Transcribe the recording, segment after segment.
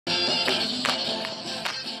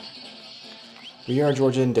We are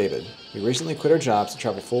Georgia and David. We recently quit our jobs to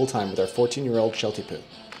travel full-time with our 14-year-old Sheltie.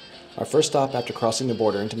 Our first stop after crossing the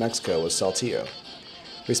border into Mexico was Saltillo.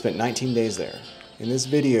 We spent 19 days there. In this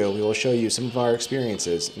video, we will show you some of our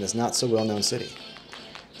experiences in this not-so-well-known city.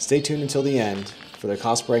 Stay tuned until the end for the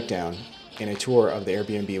cost breakdown and a tour of the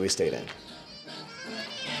Airbnb we stayed in.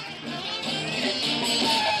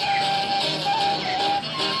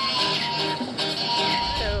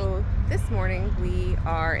 This morning we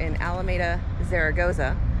are in Alameda,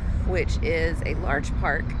 Zaragoza, which is a large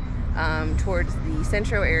park towards the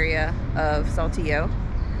central area of Saltillo.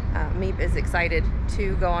 Meep is excited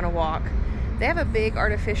to go on a walk. They have a big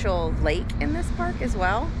artificial lake in this park as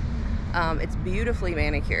well. It's beautifully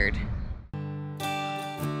manicured.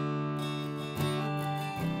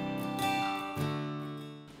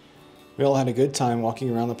 We all had a good time walking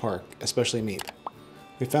around the park, especially Meep.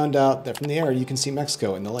 We found out that from the air you can see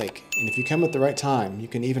Mexico in the lake, and if you come at the right time, you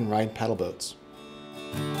can even ride paddle boats.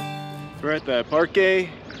 We're at the Parque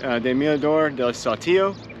de Mirador del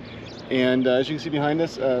Saltillo, and as you can see behind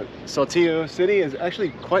us, Saltillo City is actually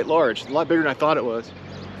quite large, a lot bigger than I thought it was.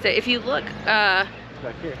 So if you look back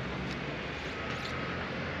here.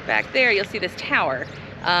 Back there, you'll see this tower,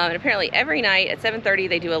 and apparently every night at 7:30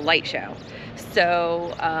 they do a light show.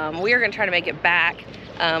 So we are going to try to make it back.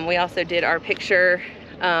 We also did our picture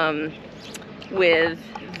with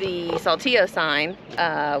the Saltillo sign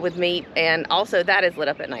with Meep, and also that is lit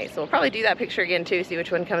up at night. So we'll probably do that picture again too, see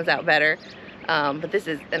which one comes out better. But this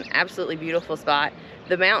is an absolutely beautiful spot.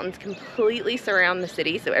 The mountains completely surround the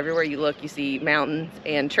city, so everywhere you look you see mountains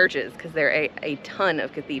and churches because there are a ton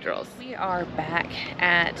of cathedrals. We are back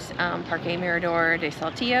at Parque Mirador de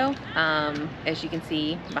Saltillo. As you can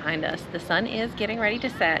see behind us, the sun is getting ready to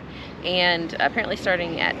set, and apparently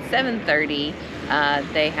starting at 7:30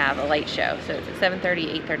 they have a light show. So it's at 7:30,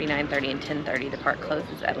 8:30, 9:30, and 10:30. The park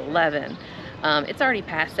closes at 11. It's already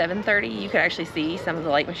past 7:30. You could actually see some of the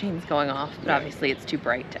light machines going off, but obviously it's too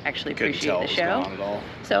bright to actually appreciate the show.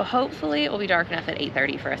 So hopefully it will be dark enough at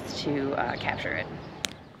 8:30 for us to capture it.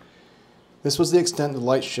 This was the extent of the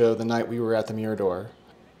light show the night we were at the Mirador.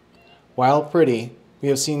 While pretty, we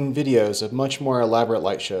have seen videos of much more elaborate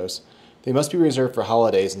light shows. They must be reserved for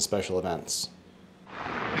holidays and special events.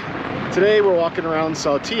 Today we're walking around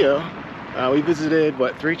Saltillo. We visited,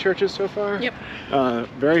 what, 3 churches so far? Yep.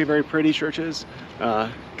 Very, very pretty churches.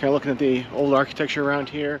 Kind of looking at the old architecture around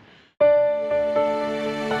here.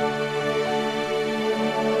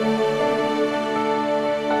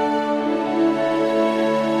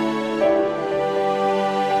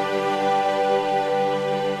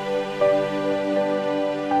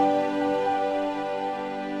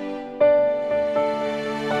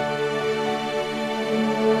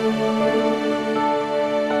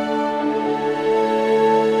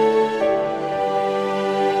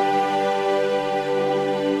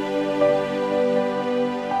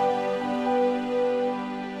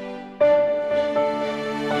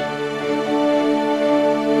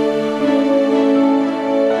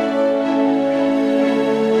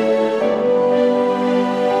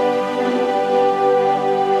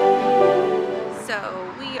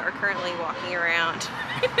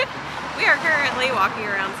 We are currently walking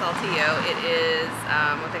around Saltillo. It is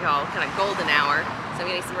what they call kind of golden hour. So I'm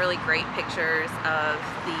getting some really great pictures of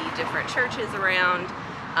the different churches around.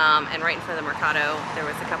 And right in front of the Mercado, there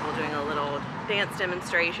was a couple doing a little dance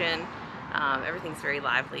demonstration. Everything's very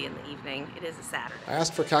lively in the evening. It is a Saturday. I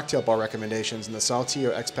asked for cocktail bar recommendations in the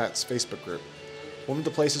Saltillo Expats Facebook group. One of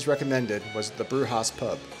the places recommended was the Brujas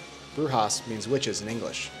pub. Brujas means witches in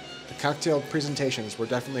English. The cocktail presentations were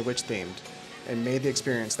definitely witch-themed and made the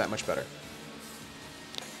experience that much better.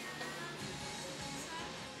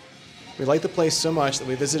 We liked the place so much that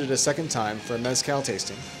we visited a second time for a mezcal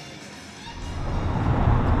tasting.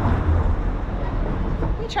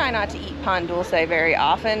 We try not to eat pan dulce very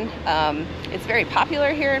often. It's very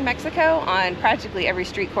popular here in Mexico. On practically every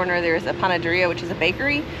street corner there's a panaderia, which is a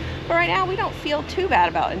bakery. But right now we don't feel too bad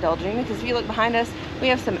about indulging, because if you look behind us, we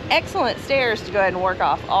have some excellent stairs to go ahead and work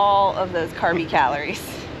off all of those carby calories.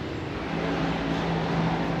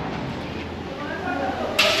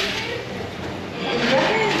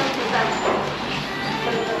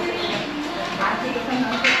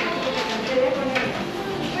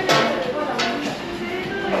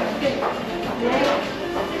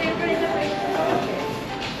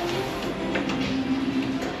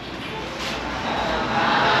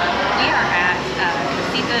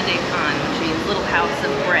 Little house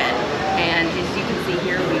of bread, and as you can see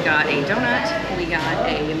here, we got a donut, we got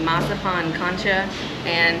a mazapan concha,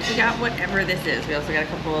 and we got whatever this is. We also got a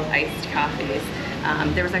couple of iced coffees.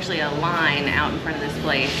 There was actually a line out in front of this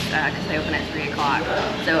place because they open at 3 o'clock.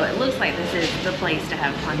 So it looks like this is the place to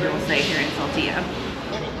have pan dulce here in Saltillo.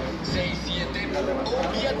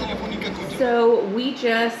 So we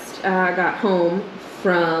just got home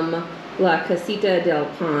from La Casita del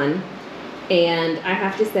Pan, and I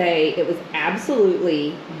have to say it was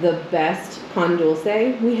absolutely the best pan dulce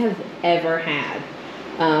we have ever had.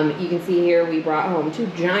 You can see here we brought home 2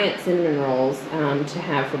 giant cinnamon rolls to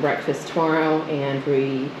have for breakfast tomorrow, and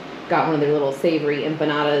we got one of their little savory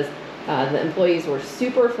empanadas. The employees were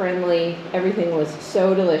super friendly. Everything was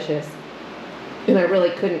so delicious, and I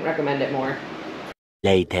really couldn't recommend it more.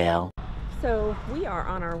 Later. So we are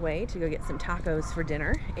on our way to go get some tacos for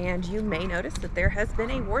dinner, and you may notice that there has been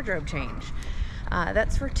a wardrobe change.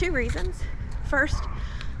 That's for 2 reasons. First,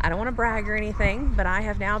 I don't want to brag or anything, but I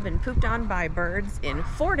have now been pooped on by birds in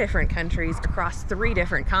 4 different countries across 3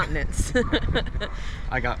 different continents.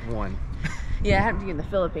 I got 1. Yeah, it happened to you in the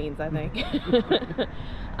Philippines, I think.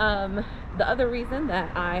 The other reason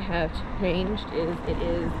that I have changed is it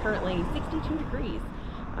is currently 62 degrees.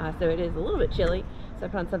 So it is a little bit chilly, so I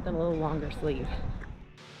put on something a little longer sleeve.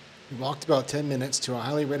 We walked about 10 minutes to a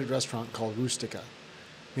highly rated restaurant called Rustica.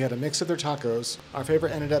 We had a mix of their tacos. Our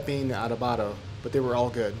favorite ended up being the adobado, but they were all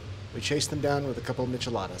good. We chased them down with a couple of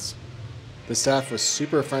micheladas. The staff was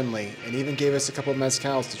super friendly and even gave us a couple of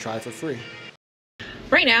mezcals to try for free.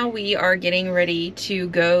 Right now we are getting ready to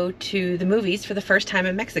go to the movies for the first time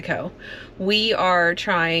in Mexico. We are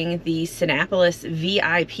trying the Cinépolis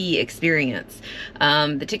VIP experience.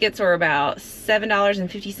 The tickets were about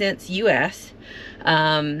 $7.50 US.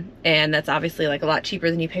 And that's obviously like a lot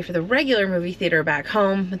cheaper than you pay for the regular movie theater back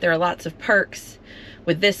home, but there are lots of perks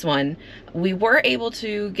with this one. We were able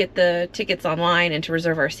to get the tickets online and to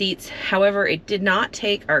reserve our seats. However, it did not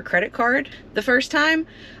take our credit card the first time.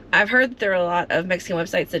 I've heard that there are a lot of Mexican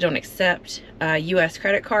websites that don't accept US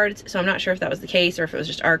credit cards, so I'm not sure if that was the case or if it was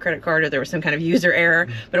just our credit card or there was some kind of user error,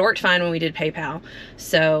 but it worked fine when we did PayPal.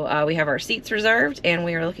 So we have our seats reserved, and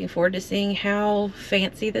we are looking forward to seeing how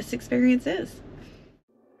fancy this experience is.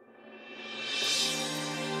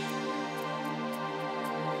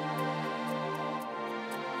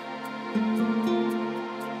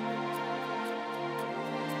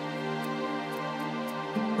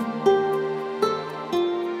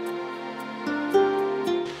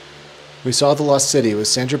 We saw The Lost City with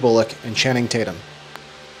Sandra Bullock and Channing Tatum.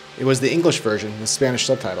 It was the English version with Spanish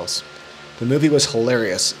subtitles. The movie was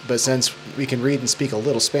hilarious, but since we can read and speak a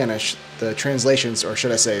little Spanish, the translations, or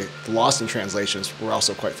should I say, the lost in translations, were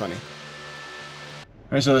also quite funny.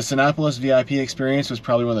 Alright, so the Cinépolis VIP experience was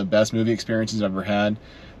probably one of the best movie experiences I've ever had.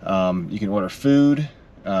 You can order food.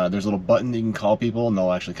 There's a little button that you can call people, and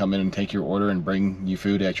they'll actually come in and take your order and bring you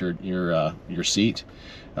food at your seat.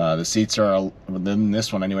 The seats are, within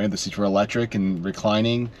this one anyway, the seats were electric and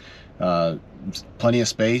reclining, plenty of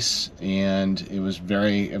space, and it was a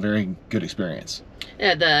very good experience.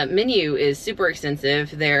 Yeah, the menu is super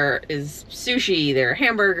extensive. There is sushi, there are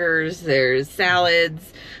hamburgers, there's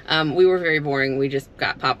salads. We were very boring. We just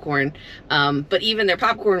got popcorn. But even their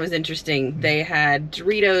popcorn was interesting. They had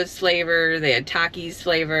Doritos flavor, they had Takis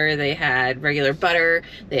flavor, they had regular butter,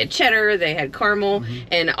 they had cheddar, they had caramel,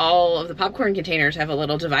 and all of the popcorn containers have a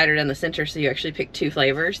little divider down the center, so you actually pick 2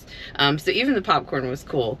 flavors. So even the popcorn was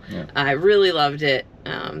cool. Yeah. I really loved it.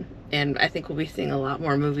 And I think we'll be seeing a lot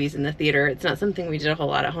more movies in the theater. It's not something we did a whole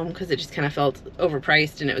lot at home because it just kind of felt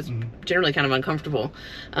overpriced and it was generally kind of uncomfortable.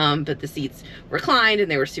 But the seats reclined and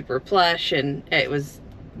they were super plush, and it was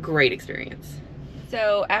a great experience.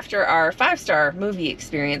 So after our 5-star movie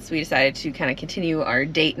experience, we decided to kind of continue our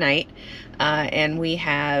date night. And we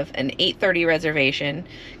have an 8:30 reservation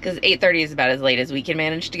because 8:30 is about as late as we can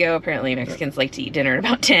manage to go. Apparently Mexicans like to eat dinner at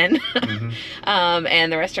about 10.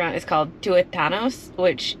 And the restaurant is called Tuetanos,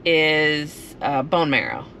 which is bone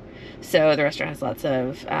marrow. So the restaurant has lots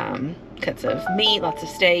of cuts of meat, lots of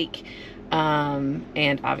steak,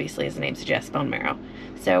 and obviously, as the name suggests, bone marrow.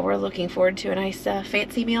 So we're looking forward to a nice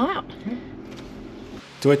fancy meal out.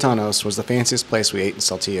 Tuetanos was the fanciest place we ate in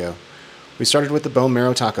Saltillo. We started with the bone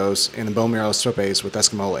marrow tacos and the bone marrow sopes with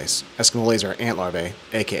escamoles. Escamoles are ant larvae,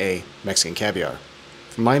 aka Mexican caviar.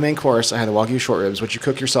 For my main course, I had the Wagyu short ribs, which you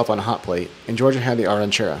cook yourself on a hot plate, and Georgia had the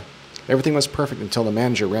arranchera. Everything was perfect until the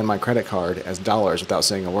manager ran my credit card as dollars without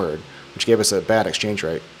saying a word, which gave us a bad exchange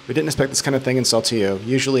rate. We didn't expect this kind of thing in Saltillo.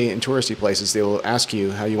 Usually in touristy places they will ask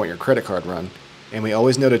you how you want your credit card run, and we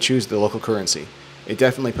always know to choose the local currency. It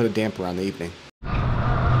definitely put a damper on the evening.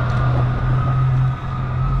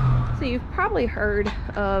 So you've probably heard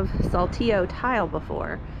of Saltillo tile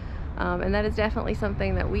before, and that is definitely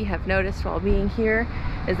something that we have noticed while being here,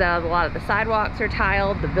 is that a lot of the sidewalks are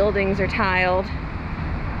tiled, the buildings are tiled,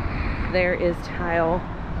 there is tile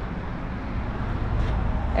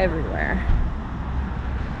everywhere.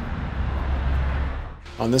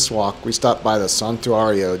 On this walk, we stopped by the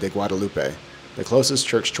Santuario de Guadalupe, the closest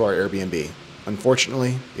church to our Airbnb.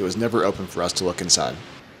 Unfortunately, it was never open for us to look inside.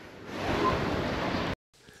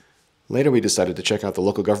 Later, we decided to check out the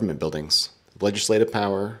local government buildings. The Legislative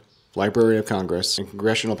Power, Library of Congress, and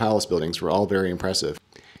Congressional Palace buildings were all very impressive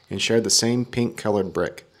and shared the same pink-colored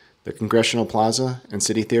brick. The Congressional Plaza and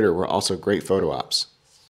City Theater were also great photo ops.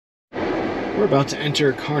 We're about to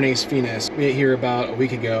enter Carnes Finas. We ate here about a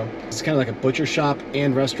week ago. It's kind of like a butcher shop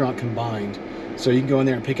and restaurant combined. So you can go in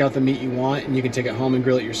there and pick out the meat you want, and you can take it home and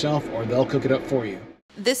grill it yourself, or they'll cook it up for you.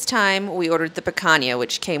 This time, we ordered the picanha,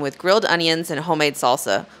 which came with grilled onions and homemade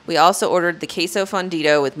salsa. We also ordered the queso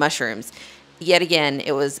fundido with mushrooms. Yet again,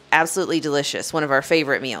 it was absolutely delicious, one of our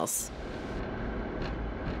favorite meals.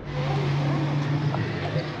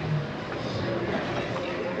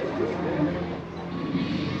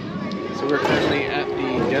 So we're currently at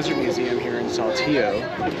the Desert Museum here in Saltillo,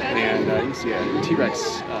 and you can see a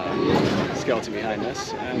T-Rex skeleton behind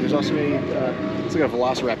us. And there's also it's like a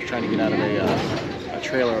velociraptor trying to get out of a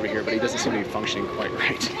trailer over here, but he doesn't seem to be functioning quite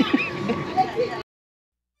right.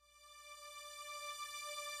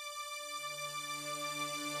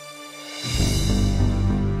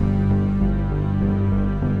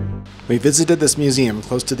 We visited this museum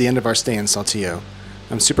close to the end of our stay in Saltillo.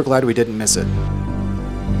 I'm super glad we didn't miss it.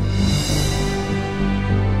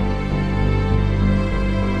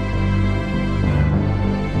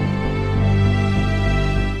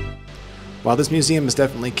 While this museum is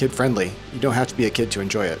definitely kid-friendly, you don't have to be a kid to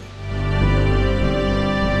enjoy it.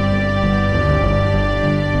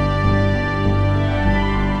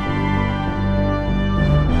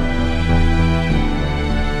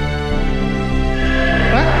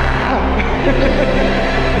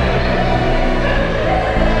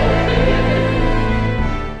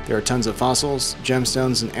 There are tons of fossils,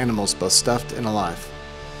 gemstones, and animals both stuffed and alive.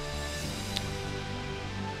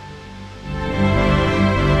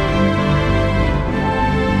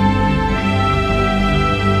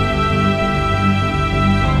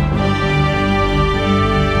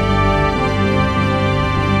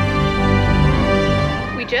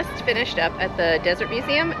 Finished up at the Desert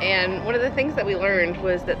Museum, and one of the things that we learned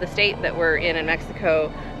was that the state that we're in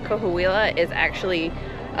Mexico, Coahuila, is actually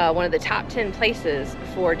one of the top 10 places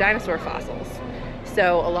for dinosaur fossils.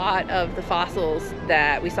 So a lot of the fossils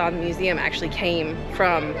that we saw in the museum actually came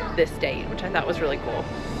from this state, which I thought was really cool.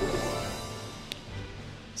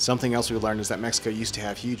 Something else we learned is that Mexico used to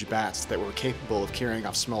have huge bats that were capable of carrying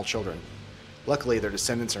off small children. Luckily, their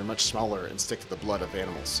descendants are much smaller and stick to the blood of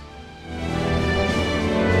animals.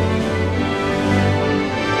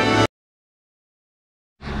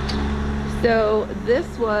 So this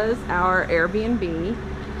was our Airbnb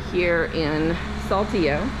here in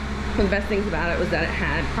Saltillo. One of the best things about it was that it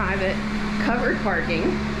had private covered parking,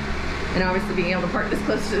 and obviously being able to park this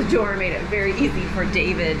close to the door made it very easy for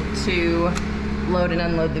David to load and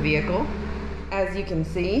unload the vehicle. As you can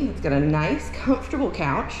see, it's got a nice, comfortable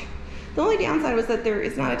couch. The only downside was that there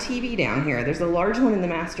is not a TV down here. There's a large one in the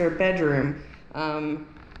master bedroom,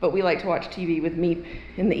 but we like to watch TV with Meep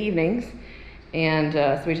in the evenings. And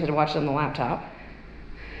so we just had to watch it on the laptop.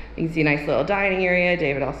 You can see a nice little dining area.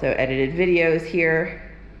 David also edited videos here.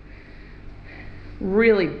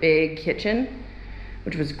 Really big kitchen,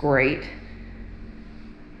 which was great.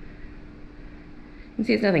 You can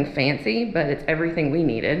see it's nothing fancy, but it's everything we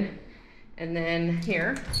needed. And then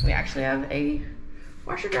here, we actually have a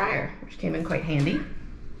washer dryer, which came in quite handy.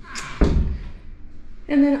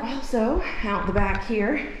 And then also, out the back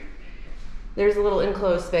here, there's a little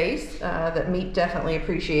enclosed space that Meep definitely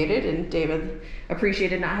appreciated, and David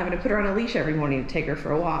appreciated not having to put her on a leash every morning to take her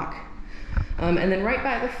for a walk. And then right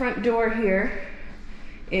by the front door here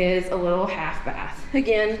is a little half bath.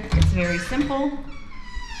 Again, it's very simple,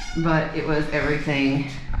 but it was everything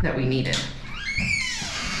that we needed.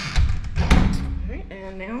 All right,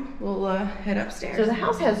 and now we'll head upstairs. So the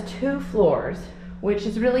house has 2 floors, which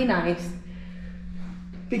is really nice,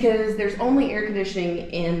 because there's only air conditioning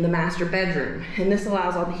in the master bedroom, and this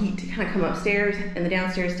allows all the heat to kind of come upstairs, and the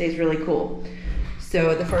downstairs stays really cool.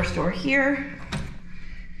 So the first door here,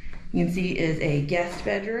 you can see, is a guest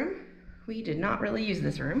bedroom. We did not really use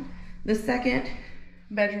this room. The second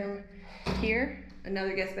bedroom here,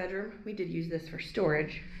 another guest bedroom. We did use this for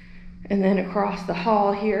storage. And then across the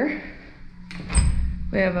hall here,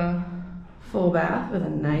 we have a full bath with a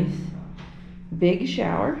nice big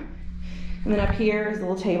shower. And then up here is a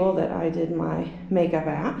little table that I did my makeup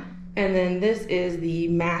at. And then this is the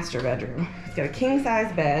master bedroom. It's got a king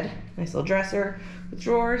size bed, nice little dresser with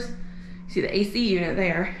drawers. You see the AC unit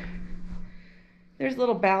there. There's a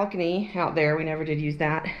little balcony out there. We never did use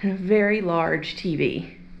that. A very large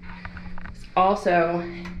TV. It's also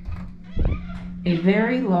a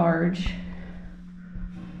very large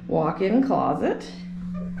walk-in closet.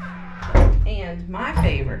 And my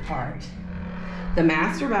favorite part, the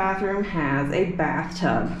master bathroom has a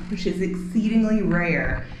bathtub, which is exceedingly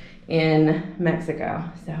rare in Mexico.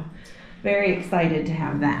 So very excited to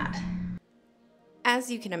have that.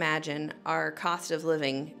 As you can imagine, our cost of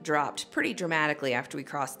living dropped pretty dramatically after we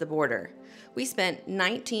crossed the border. We spent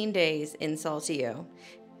 19 days in Saltillo,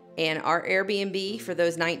 and our Airbnb for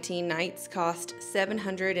those 19 nights cost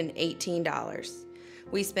 $718.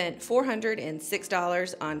 We spent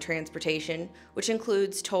 $406 on transportation, which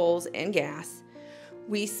includes tolls and gas.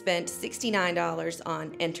 We spent $69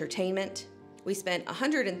 on entertainment. We spent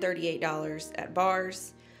 $138 at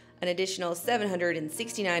bars, an additional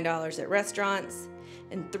 $769 at restaurants,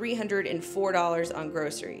 and $304 on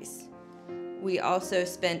groceries. We also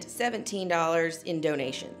spent $17 in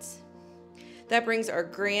donations. That brings our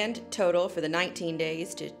grand total for the 19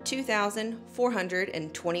 days to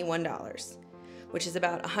 $2,421, which is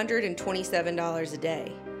about $127 a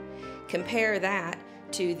day. Compare that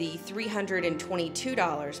to the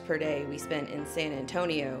 $322 per day we spent in San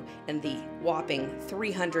Antonio and the whopping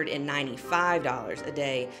 $395 a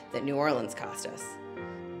day that New Orleans cost us.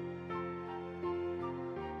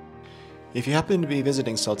 If you happen to be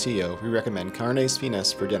visiting Saltillo, we recommend Carnes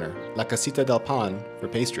Finas for dinner, La Casita del Pan for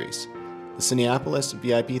pastries, the Cineapolis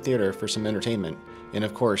VIP Theater for some entertainment, and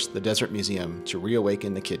of course the Desert Museum to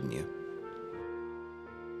reawaken the kid in you.